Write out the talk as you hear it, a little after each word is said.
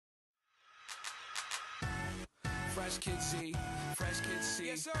Fresh Kid Z, Fresh Kid C,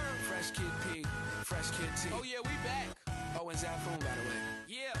 yes sir. Fresh Kid P, Fresh Kid T. Oh yeah, we back. Oh, and Zafoon, by the way.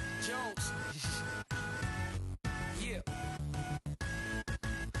 Yeah, Jones. Yeah.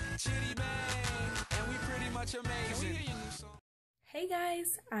 Chitty bang, and we pretty much amazing. Can we hear your new song? Hey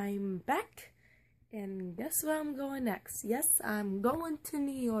guys, I'm back, and guess where I'm going next? Yes, I'm going to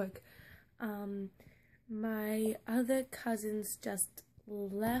New York. My other cousins just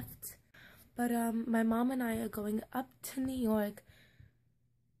left, but my mom and I are going up to New York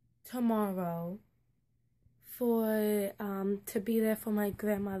tomorrow for to be there for my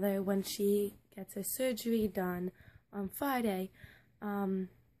grandmother when she gets her surgery done on Friday.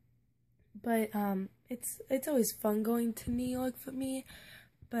 It's always fun going to New York for me,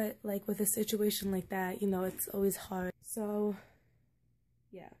 but like with a situation like that, you know, it's always hard. So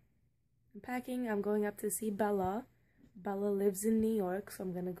yeah, I'm packing. I'm going up to see Bella. Bella lives in New York, so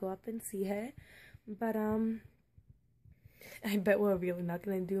I'm gonna go up and see her. But I bet we're really not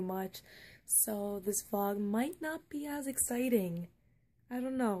gonna do much, so this vlog might not be as exciting. I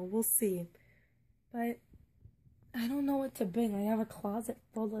don't know, we'll see. But I don't know what to bring. I have a closet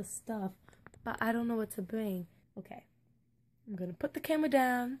full of stuff, but I don't know what to bring. Okay, I'm gonna put the camera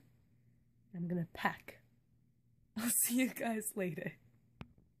down. I'm gonna pack. I'll see you guys later.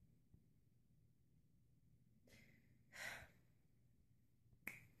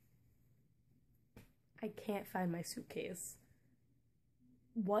 I can't find my suitcase.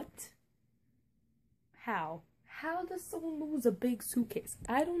 What? How? How does someone lose a big suitcase?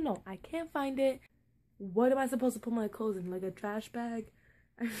 I don't know. I can't find it. What am I supposed to put my clothes in? Like a trash bag?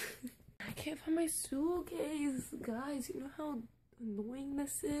 I can't find my suitcase. Guys, you know how annoying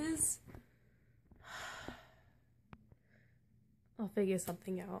this is? I'll figure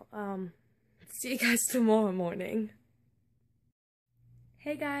something out. See you guys tomorrow morning.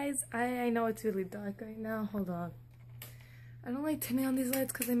 Hey guys, I know it's really dark right now. Hold on. I don't like turning on these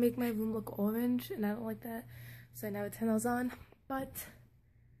lights because they make my room look orange, and I don't like that, so I never turn those on. But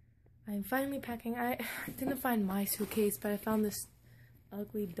I'm finally packing. I didn't find my suitcase, but I found this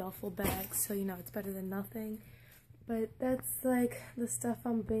ugly duffel bag, so you know it's better than nothing. But that's like the stuff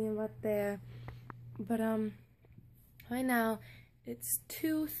I'm bringing right there. But right now it's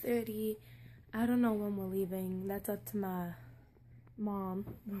 2:30. I don't know when we're leaving. That's up to my mom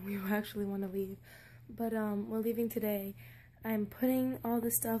when we actually want to leave. But we're leaving today. I'm putting all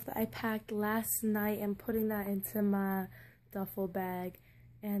the stuff that I packed last night and putting that into my duffel bag.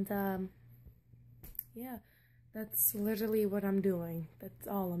 And yeah, that's literally what I'm doing. That's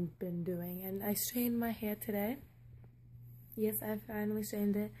all I've been doing. And I straightened my hair today. Yes, I finally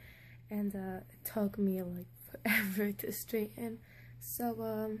straightened it, and it took me like forever to straighten.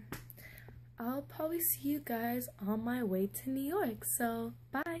 So I'll probably see you guys on my way to New York. So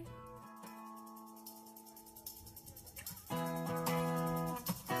bye.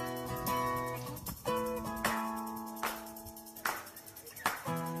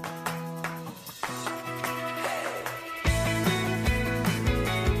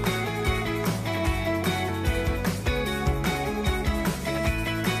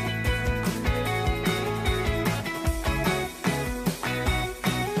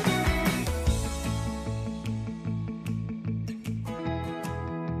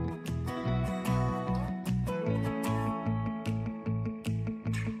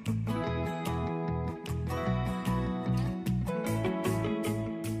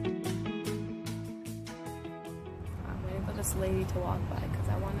 This lady to walk by because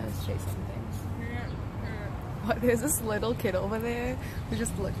I want to say some things. What? There's this little kid over there who's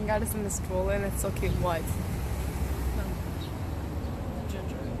just looking at us in the stroller, and it's so cute. What?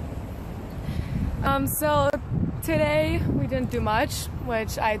 So today we didn't do much,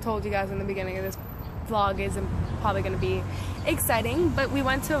 which I told you guys in the beginning of this vlog isn't probably going to be exciting, but we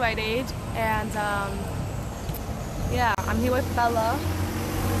went to Rite Aid, and yeah, I'm here with Bella.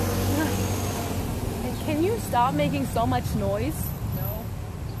 Can you stop making so much noise? No.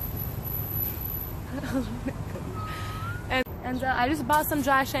 And I just bought some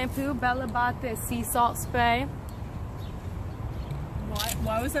dry shampoo. Bella bought this sea salt spray.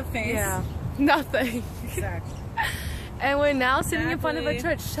 Why was that face? Yeah, nothing. Exactly. And we're now sitting in front of a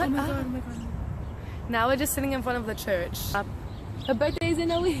church. Shut up. God, oh my God. Now we're just sitting in front of the church. Her birthday's in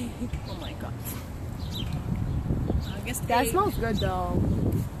a week. Oh my God. I guess that smells good though.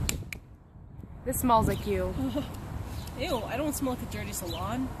 This smells like you. Ew, I don't smell like a dirty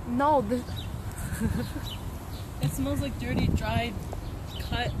salon. No, this... It smells like dirty, dried,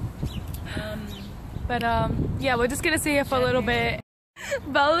 cut. But yeah, we're just gonna stay here for a little bit.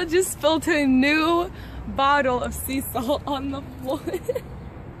 Bella just spilled her new bottle of sea salt on the floor.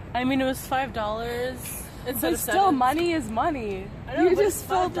 I mean, it was $5. Instead But of still, 7. money is money. I know, You but just it's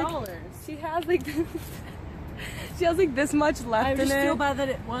felt $5. she has like she has like this much left I in just it. feel bad that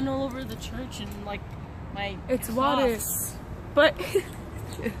it went all over the church and like my It's water. cuffs. But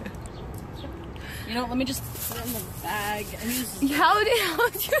You know, let me just put it in the bag and use. how did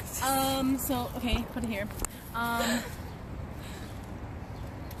you? So okay, put it here.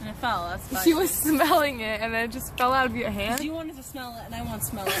 And it fell. That's fine. She was smelling it and then it just fell out of your hand. You wanted to smell it, and I want to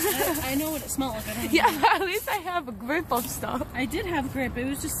smell it. I know what it smelled like. I don't Yeah, know. but at least I have a grip of stuff. I did have grip. It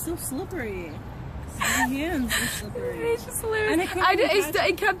was just so slippery. My hands were slippery. It's just hilarious. And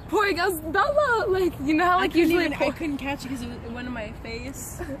I kept pouring out Bella, like you know how like usually I couldn't catch it because it went in my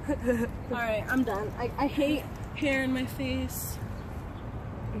face. All right, I'm done. I hate hair in my face.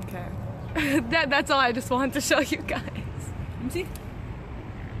 Okay. That's all I just wanted to show you guys. Let me see.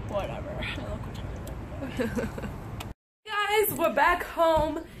 Whatever. I look retarded. Guys, we're back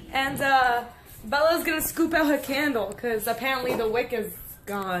home and Bella's gonna scoop out her candle because apparently the wick is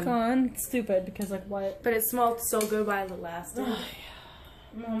gone. Gone. It's stupid because like what? But it smelled so good while it lasted.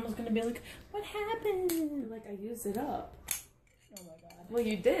 Mom was gonna be like, "What happened?" Like I used it up. Oh my god. Well,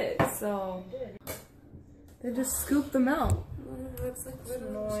 you did, so they just scooped them out. That's like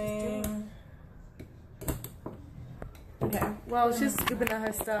Annoying. Okay, well, she's scooping out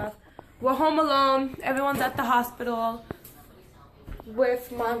her stuff. We're home alone. Everyone's at the hospital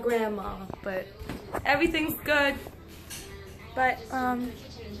with my grandma, but everything's good. But,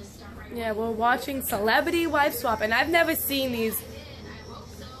 yeah, we're watching Celebrity Wife Swap, and I've never seen these.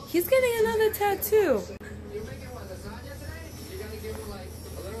 He's getting another tattoo.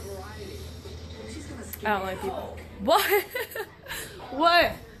 I don't like people. What?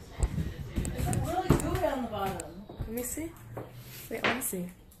 What? It's like really gooey on the bottom. Let me see. Wait, let me see.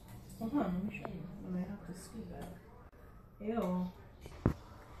 Hold on, let me show you. I might have to scoop it. Ew.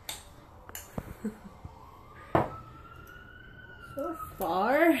 So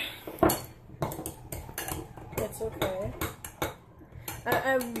far. It's okay.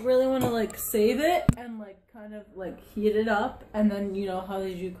 I really want to like save it and like kind of like heat it up and then you know how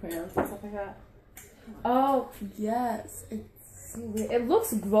they do crayons and stuff like that. Oh, yes. It's so weird. It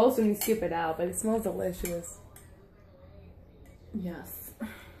looks gross when you scoop it out, but it smells delicious. Yes.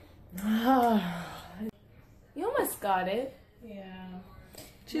 You almost got it. Yeah.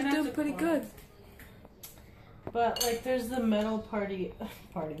 She's Gonna have doing to pretty pour good. it. But like there's the metal party.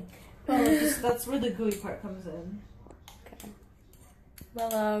 Well, that's where the gooey part comes in. Okay.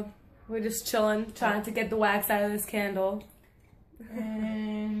 Well, we're just chilling, trying to get the wax out of this candle.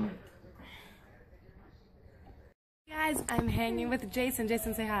 And Guys, I'm hanging with Jason.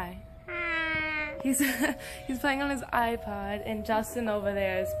 Jason, say hi. Hi. He's playing on his iPod, and Justin over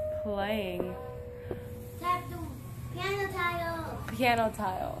there is playing Piano tiles. piano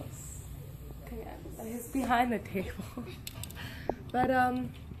tiles. Okay, he's behind the table. But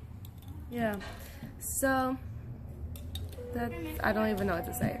yeah. So that's I don't even know what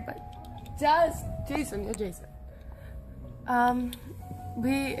to say, but Jason, you're Jason.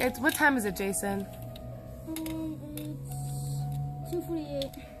 It's what time is it, Jason? It's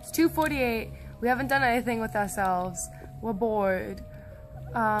 2:48. It's 2:48. We haven't done anything with ourselves. We're bored.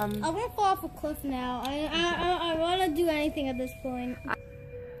 I want to fall off a cliff now. I want to do anything at this point.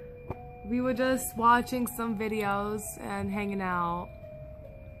 We were just watching some videos and hanging out.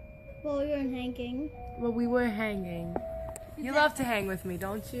 Well, we weren't hanging. Well, we were hanging. You love to hang with me,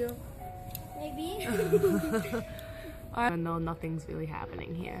 don't you? Maybe. I don't know, nothing's really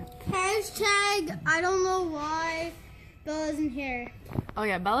happening here. Hashtag, I don't know why Bella isn't here. Oh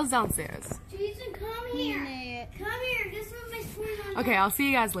yeah, Bella's downstairs. Jason, come here. Come here. This is my spoon on. Okay, I'll see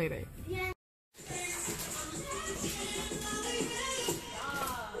you guys later. Yeah.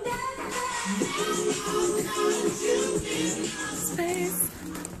 Space.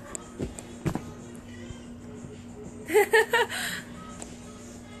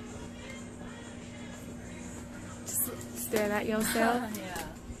 Just staring at yourself. yeah.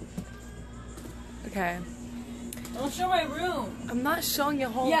 Okay. Don't show my room. I'm not showing your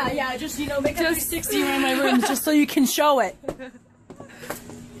whole room. Yeah, just you know, make a Just- 360 around my room just so you can show it.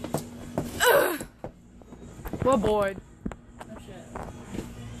 We're bored. Oh shit.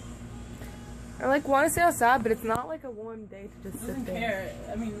 I like want to stay outside, but it's not like a warm day to just Doesn't sit there. care.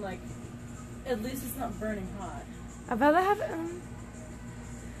 I mean, like, at least it's not burning hot. I'd rather have it.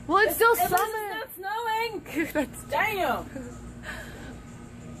 Well, it's still At least summer. it's not snowing. That's, Damn.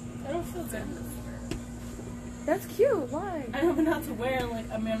 I don't feel good. that's cute. Why? I know, but not to wear. Like,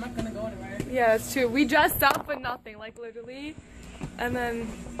 I mean, I'm not gonna go anywhere. Yeah, that's true. We dressed up for nothing, like literally, and then.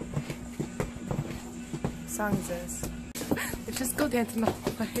 What song is this? Let's just go dance in the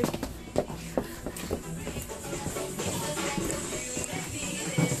hallway.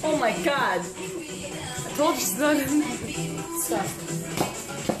 my god. I told you so. Stop.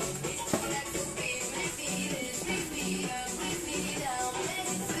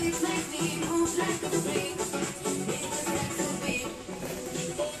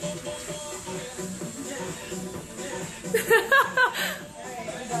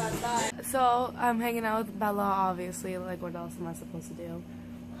 So I'm hanging out with Bella, obviously. Like, what else am I supposed to do?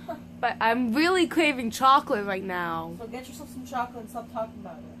 But I'm really craving chocolate right now. So get yourself some chocolate and stop talking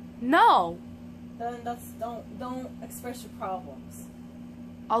about it. No, Then don't express your problems.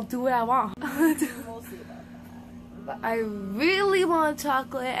 I'll do what I want. We'll see about that. But I really want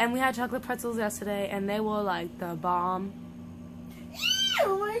chocolate, and we had chocolate pretzels yesterday, and they were like the bomb.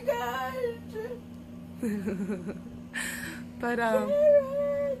 Oh my gosh. But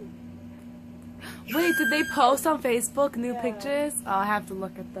wait, did they post on Facebook new pictures? Oh, I have to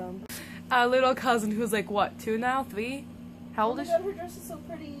look at them. Our little cousin, who's like what, 2 now, 3? How old is she? Her dress is so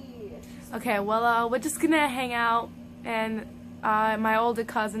pretty. Okay, well, we're just gonna hang out, and my older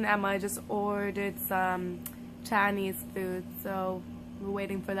cousin Emma just ordered some Chinese food, so we're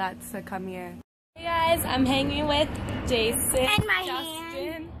waiting for that to come here. Hey guys, I'm hanging with Jason. And my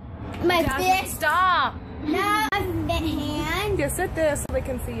Justin. My Jasmine, fist. stop! No, my hand. Just sit there so they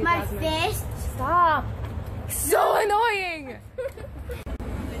can see you, My Jasmine. fist. Stop! So annoying!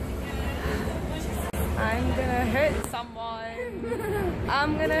 I'm gonna hurt someone.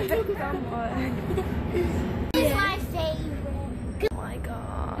 I'm gonna hurt someone. It's my favorite. Oh my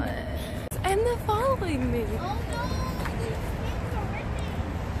god. And they're following me. Oh no, these things are ripping.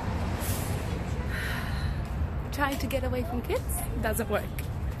 Trying to get away from kids doesn't work.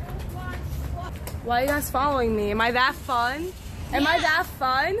 Why are you guys following me? Am I that fun? Am I that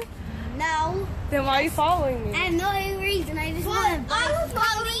fun? No. Then why are you following me? I have no reason. I just want to. I was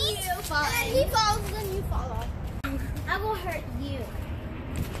following you. And he follows, then you follow. I will hurt you.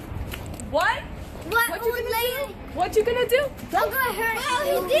 What? What you gonna do? What you gonna do? I'm gonna hurt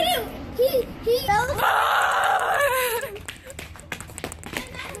you. He didn't. He fell.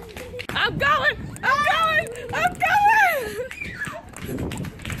 I'm going! I'm going! I'm going!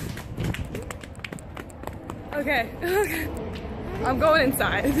 Okay. I'm going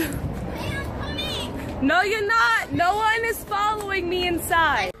inside. Hey, I'm coming. No, you're not! No one is following me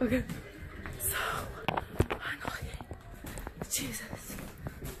inside. Okay. So annoying. Jesus.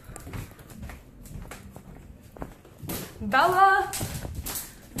 Bella!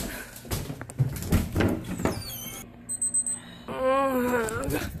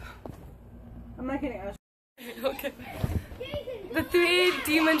 I'm not kidding. Okay. The 3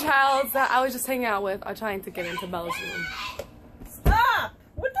 demon childs that I was just hanging out with are trying to get into Bella's room. Stop!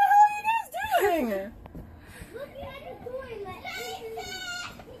 What the hell are you guys doing? Look at the toilet.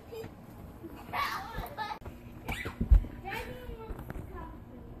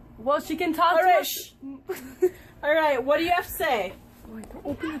 Well, she can talk All to right. us. All right. What do you have to say? Wait, don't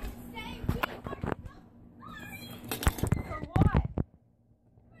open it. For what?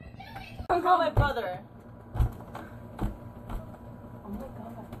 I'll call my brother. Oh my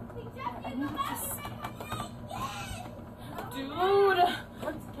god. Dude,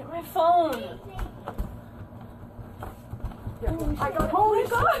 let's get my phone. I got, oh my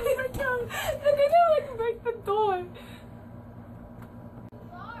god! I gonna like break the door.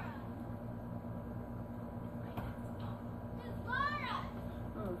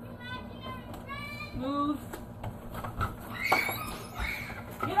 Move.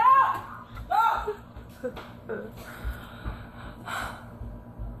 Get out! Stop!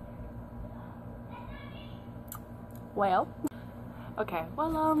 Well, okay,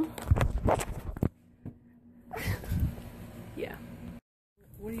 well, yeah.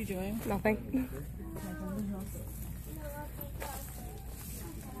 What are you doing? Nothing.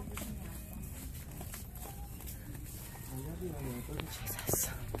 Jesus.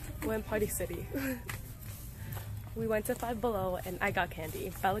 We're in Party City. We went to Five Below and I got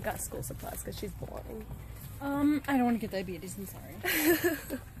candy. Bella got school supplies because she's boring. I don't want to get diabetes, I'm sorry.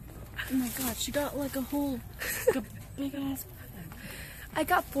 Oh my god, she got like a whole, like a big ass. I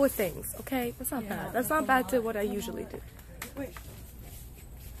got 4 things, okay? That's not bad. That's not bad to what I usually do. Wait.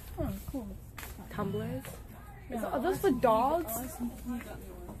 Oh, cool. Tumblers? Yeah, Are those for dogs? You got me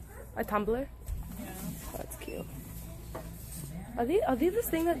one. A tumbler? Yeah. That's cute. Are these this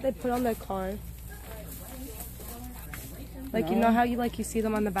thing that they put on their car? Like, you know how you see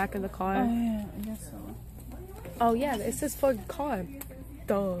them on the back of the car? Oh yeah, I guess so. Oh yeah, it says for car.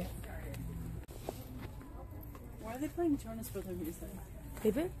 Duh. Why are they playing Jonas Brother music?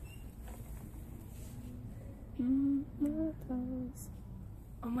 David?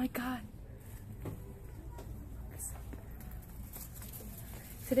 Oh my god.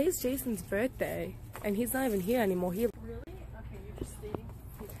 Today's Jason's birthday, and he's not even here anymore. Really? Okay, you're just stating.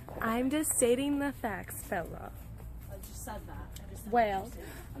 I'm just stating the facts, fella. I just said that. I just said Well, what you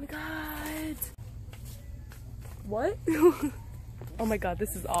oh my god. What? Oh my god,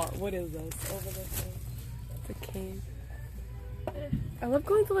 this is odd. What is this? Over the thing. It's a cane. I love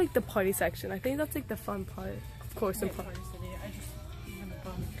going to like the party section. I think that's like the fun part. Of course, in Party City. I just never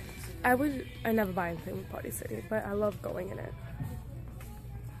gone to Party City. I never buy anything with Party City, but I love going in it.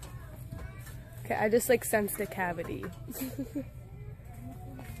 Okay, I just like sense the cavity.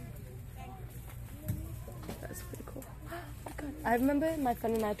 That's pretty cool. Oh my god. I remember my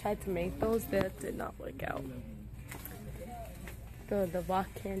friend and I tried to make those that did not work out. The rock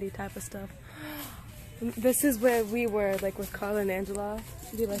candy type of stuff. This is where we were like with Carla and Angela.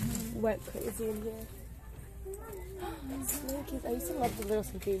 We like went crazy in here. Slinkies. I used to love the little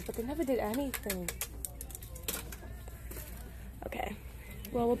Slinkies, but they never did anything. Okay.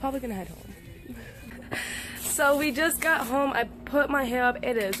 Well, we're probably gonna head home. So we just got home. I put my hair up.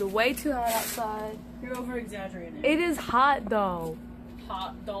 It is way too hot outside. You're over exaggerating. It is hot though.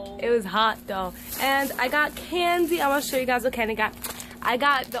 Hot though. It was hot though. And I got candy. I want to show you guys what candy I got. I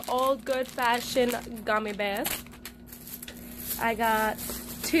got the old good fashioned gummy bears. I got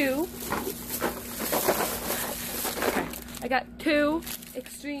two. Okay. I got two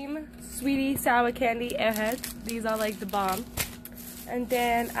extreme sweetie sour candy airheads. These are like the bomb. And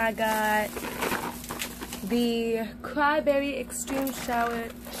then I got the Cryberry Extreme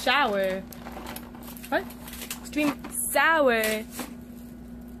Shower. What? Extreme Sour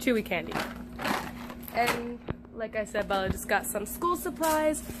Chewy Candy. And like I said, Bella just got some school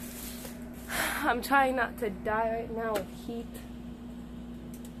supplies. I'm trying not to die right now with heat.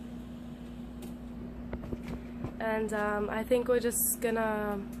 And I think we're just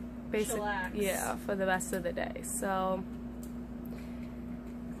gonna basically, yeah, for the rest of the day. So,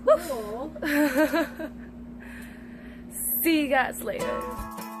 cool. see you guys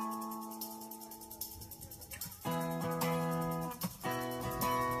later.